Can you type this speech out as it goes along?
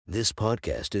This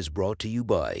podcast is brought to you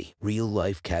by Real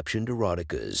Life Captioned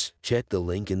Eroticas. Check the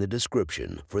link in the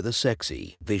description for the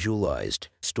sexy, visualized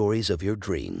stories of your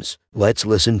dreams. Let's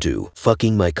listen to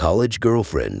Fucking My College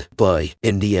Girlfriend by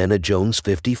Indiana Jones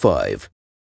 55.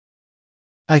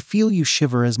 I feel you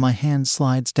shiver as my hand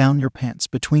slides down your pants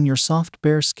between your soft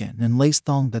bare skin and lace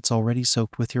thong that's already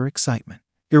soaked with your excitement.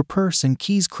 Your purse and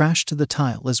keys crash to the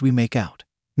tile as we make out,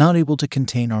 not able to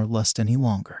contain our lust any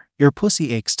longer. Your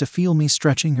pussy aches to feel me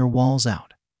stretching your walls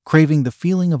out, craving the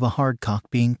feeling of a hard cock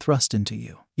being thrust into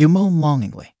you. You moan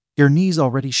longingly, your knees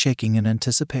already shaking in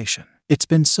anticipation. It's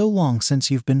been so long since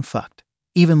you've been fucked,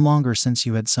 even longer since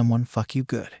you had someone fuck you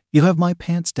good. You have my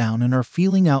pants down and are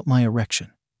feeling out my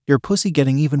erection, your pussy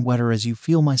getting even wetter as you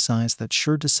feel my size that's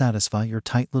sure to satisfy your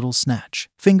tight little snatch.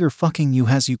 Finger fucking you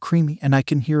has you creamy and I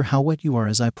can hear how wet you are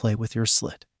as I play with your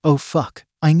slit. Oh fuck,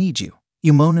 I need you.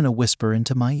 You moan in a whisper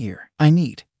into my ear. I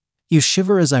need. You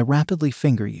shiver as I rapidly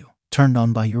finger you, turned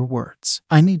on by your words.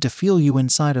 I need to feel you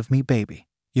inside of me, baby.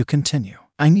 You continue.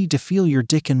 I need to feel your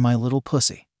dick in my little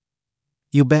pussy.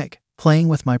 You beg, playing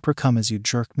with my precum as you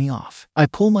jerk me off. I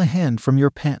pull my hand from your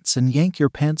pants and yank your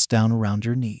pants down around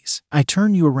your knees. I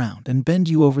turn you around and bend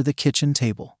you over the kitchen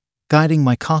table, guiding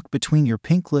my cock between your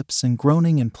pink lips and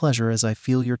groaning in pleasure as I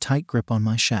feel your tight grip on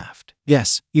my shaft.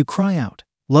 Yes, you cry out,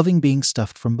 loving being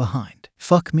stuffed from behind.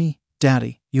 Fuck me,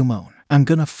 daddy, you moan. I'm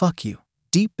gonna fuck you,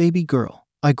 deep baby girl,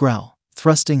 I growl,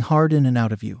 thrusting hard in and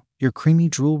out of you, your creamy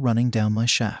drool running down my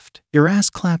shaft. Your ass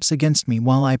claps against me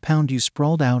while I pound you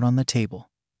sprawled out on the table,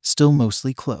 still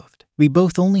mostly clothed. We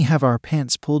both only have our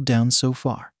pants pulled down so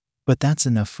far, but that's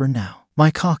enough for now. My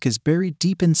cock is buried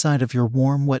deep inside of your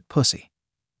warm, wet pussy,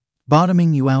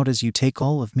 bottoming you out as you take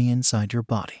all of me inside your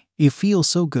body. You feel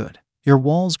so good, your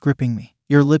walls gripping me,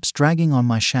 your lips dragging on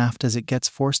my shaft as it gets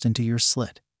forced into your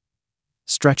slit,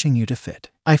 stretching you to fit.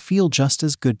 I feel just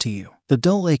as good to you. The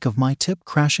dull ache of my tip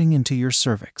crashing into your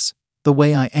cervix, the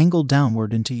way I angle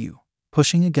downward into you,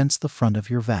 pushing against the front of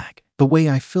your vag, the way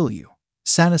I fill you,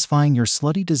 satisfying your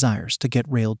slutty desires to get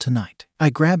railed tonight. I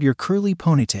grab your curly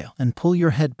ponytail and pull your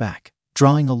head back,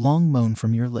 drawing a long moan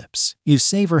from your lips. You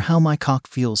savor how my cock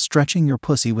feels stretching your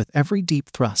pussy with every deep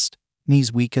thrust,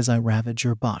 knees weak as I ravage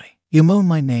your body. You moan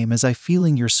my name as I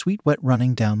feeling your sweet wet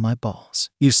running down my balls.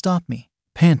 You stop me,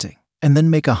 panting, and then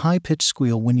make a high-pitched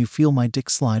squeal when you feel my dick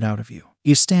slide out of you.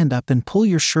 You stand up and pull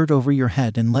your shirt over your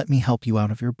head and let me help you out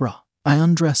of your bra. I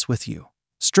undress with you,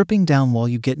 stripping down while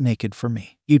you get naked for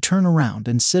me. You turn around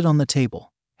and sit on the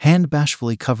table, hand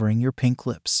bashfully covering your pink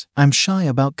lips. I'm shy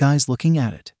about guys looking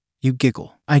at it. You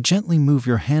giggle. I gently move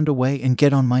your hand away and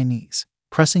get on my knees,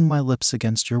 pressing my lips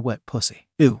against your wet pussy.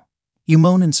 Ew. You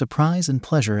moan in surprise and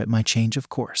pleasure at my change of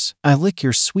course. I lick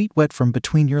your sweet wet from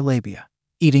between your labia,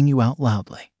 eating you out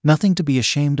loudly. Nothing to be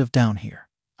ashamed of down here,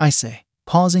 I say,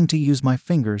 pausing to use my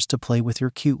fingers to play with your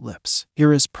cute lips.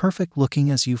 You're as perfect looking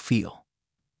as you feel,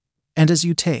 and as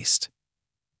you taste.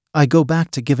 I go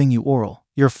back to giving you oral,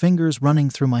 your fingers running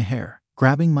through my hair,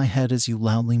 grabbing my head as you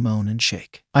loudly moan and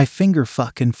shake. I finger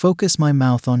fuck and focus my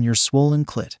mouth on your swollen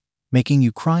clit, making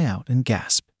you cry out and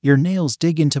gasp. Your nails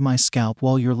dig into my scalp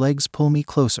while your legs pull me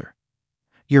closer.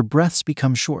 Your breaths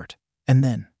become short, and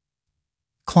then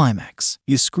climax.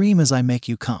 You scream as I make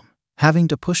you come, having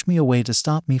to push me away to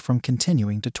stop me from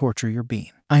continuing to torture your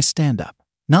bean. I stand up,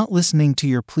 not listening to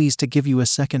your pleas to give you a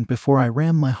second before I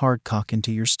ram my hard cock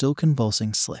into your still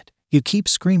convulsing slit. You keep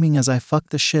screaming as I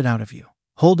fuck the shit out of you,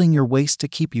 holding your waist to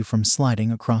keep you from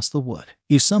sliding across the wood.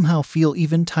 You somehow feel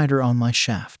even tighter on my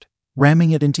shaft, ramming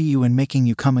it into you and making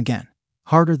you come again,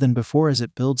 harder than before as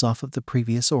it builds off of the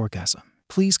previous orgasm.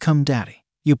 Please come, daddy.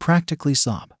 You practically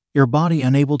sob, your body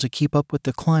unable to keep up with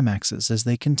the climaxes as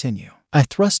they continue. I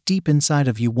thrust deep inside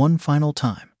of you one final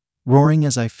time, roaring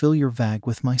as I fill your vag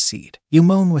with my seed. You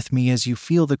moan with me as you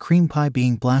feel the cream pie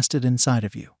being blasted inside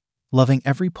of you, loving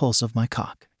every pulse of my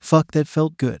cock. Fuck, that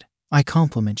felt good. I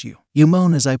compliment you. You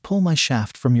moan as I pull my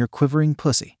shaft from your quivering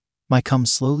pussy, my cum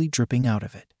slowly dripping out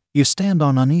of it. You stand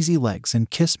on uneasy legs and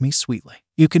kiss me sweetly.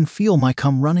 You can feel my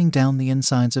cum running down the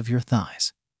insides of your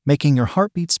thighs, making your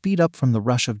heartbeat speed up from the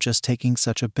rush of just taking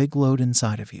such a big load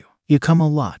inside of you. You come a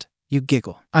lot. You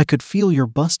giggle. I could feel your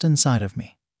bust inside of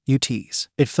me. You tease.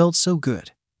 It felt so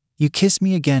good. You kiss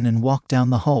me again and walk down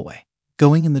the hallway,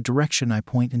 going in the direction I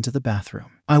point into the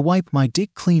bathroom. I wipe my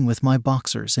dick clean with my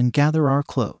boxers and gather our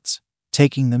clothes,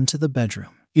 taking them to the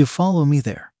bedroom. You follow me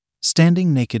there,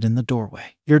 standing naked in the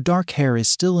doorway. Your dark hair is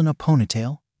still in a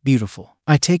ponytail, beautiful.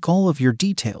 I take all of your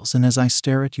details and as I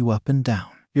stare at you up and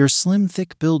down, your slim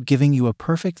thick build giving you a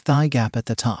perfect thigh gap at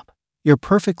the top, your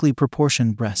perfectly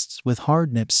proportioned breasts with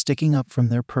hard nips sticking up from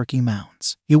their perky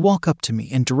mounds. You walk up to me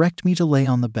and direct me to lay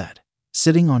on the bed,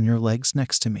 sitting on your legs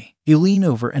next to me. You lean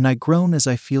over and I groan as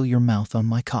I feel your mouth on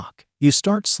my cock. You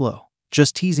start slow,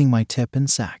 just teasing my tip and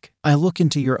sack. I look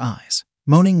into your eyes,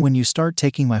 moaning when you start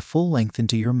taking my full length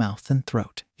into your mouth and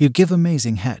throat. You give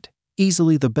amazing head,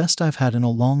 easily the best I've had in a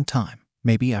long time,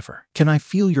 maybe ever. Can I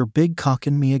feel your big cock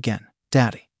in me again,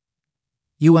 Daddy?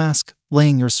 You ask,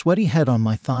 laying your sweaty head on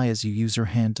my thigh as you use your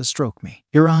hand to stroke me.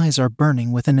 Your eyes are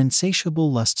burning with an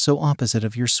insatiable lust so opposite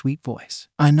of your sweet voice.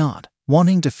 I nod,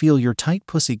 wanting to feel your tight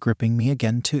pussy gripping me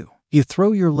again too. You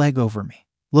throw your leg over me,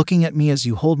 looking at me as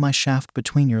you hold my shaft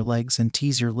between your legs and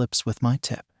tease your lips with my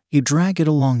tip. You drag it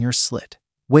along your slit,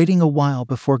 waiting a while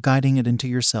before guiding it into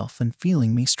yourself and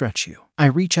feeling me stretch you. I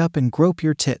reach up and grope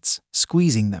your tits,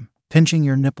 squeezing them, pinching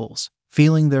your nipples,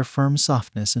 feeling their firm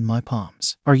softness in my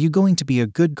palms. Are you going to be a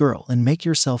good girl and make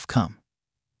yourself come?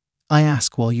 I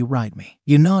ask while you ride me.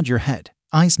 You nod your head,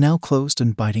 eyes now closed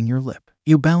and biting your lip.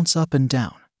 You bounce up and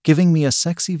down, giving me a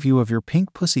sexy view of your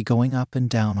pink pussy going up and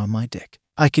down on my dick.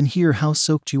 I can hear how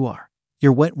soaked you are,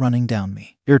 your wet running down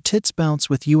me. Your tits bounce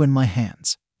with you in my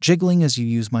hands, jiggling as you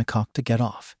use my cock to get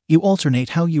off. You alternate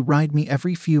how you ride me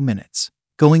every few minutes,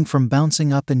 going from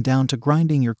bouncing up and down to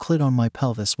grinding your clit on my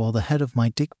pelvis while the head of my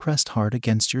dick pressed hard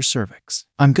against your cervix.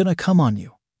 I'm gonna come on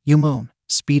you, you moan,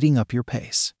 speeding up your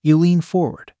pace. You lean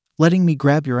forward, letting me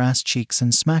grab your ass cheeks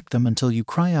and smack them until you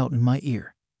cry out in my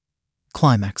ear.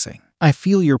 Climaxing. I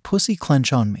feel your pussy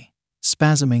clench on me,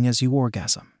 spasming as you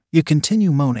orgasm. You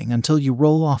continue moaning until you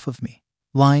roll off of me,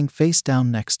 lying face down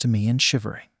next to me and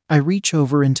shivering. I reach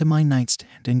over into my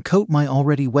nightstand and coat my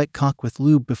already wet cock with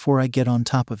lube before I get on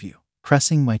top of you,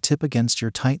 pressing my tip against your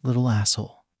tight little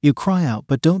asshole. You cry out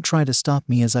but don't try to stop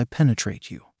me as I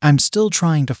penetrate you. I'm still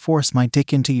trying to force my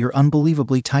dick into your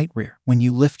unbelievably tight rear when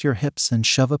you lift your hips and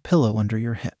shove a pillow under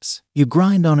your hips. You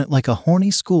grind on it like a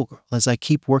horny schoolgirl as I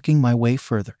keep working my way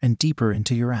further and deeper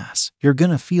into your ass. You're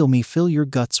gonna feel me fill your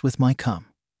guts with my cum.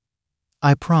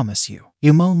 I promise you.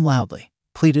 You moan loudly,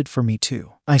 pleaded for me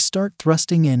too. I start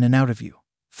thrusting in and out of you,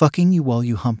 fucking you while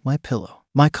you hump my pillow.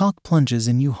 My cock plunges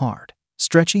in you hard,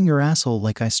 stretching your asshole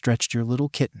like I stretched your little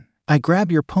kitten. I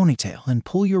grab your ponytail and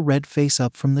pull your red face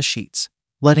up from the sheets,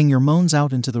 letting your moans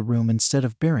out into the room instead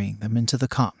of burying them into the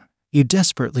cotton. You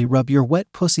desperately rub your wet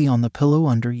pussy on the pillow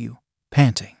under you,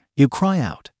 panting. You cry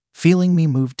out, feeling me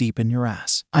move deep in your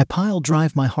ass. I pile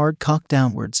drive my hard cock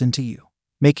downwards into you,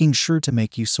 making sure to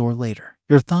make you sore later.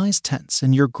 Your thighs tense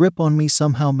and your grip on me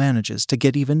somehow manages to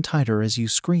get even tighter as you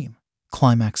scream,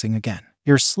 climaxing again.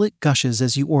 Your slit gushes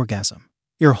as you orgasm,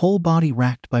 your whole body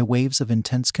racked by waves of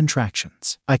intense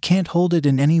contractions. I can't hold it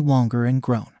in any longer and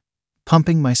groan,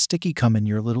 pumping my sticky cum in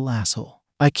your little asshole.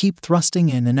 I keep thrusting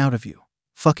in and out of you,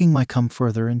 fucking my cum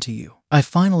further into you. I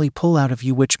finally pull out of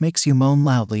you, which makes you moan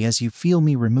loudly as you feel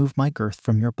me remove my girth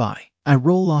from your body. I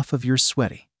roll off of your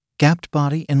sweaty, gapped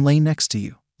body and lay next to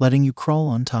you, letting you crawl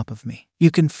on top of me. You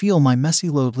can feel my messy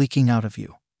load leaking out of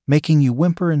you, making you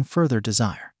whimper in further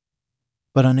desire,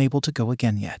 but unable to go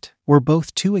again yet. We're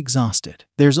both too exhausted.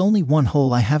 There's only one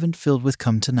hole I haven't filled with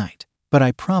cum tonight, but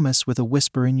I promise with a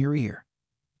whisper in your ear,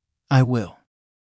 I will.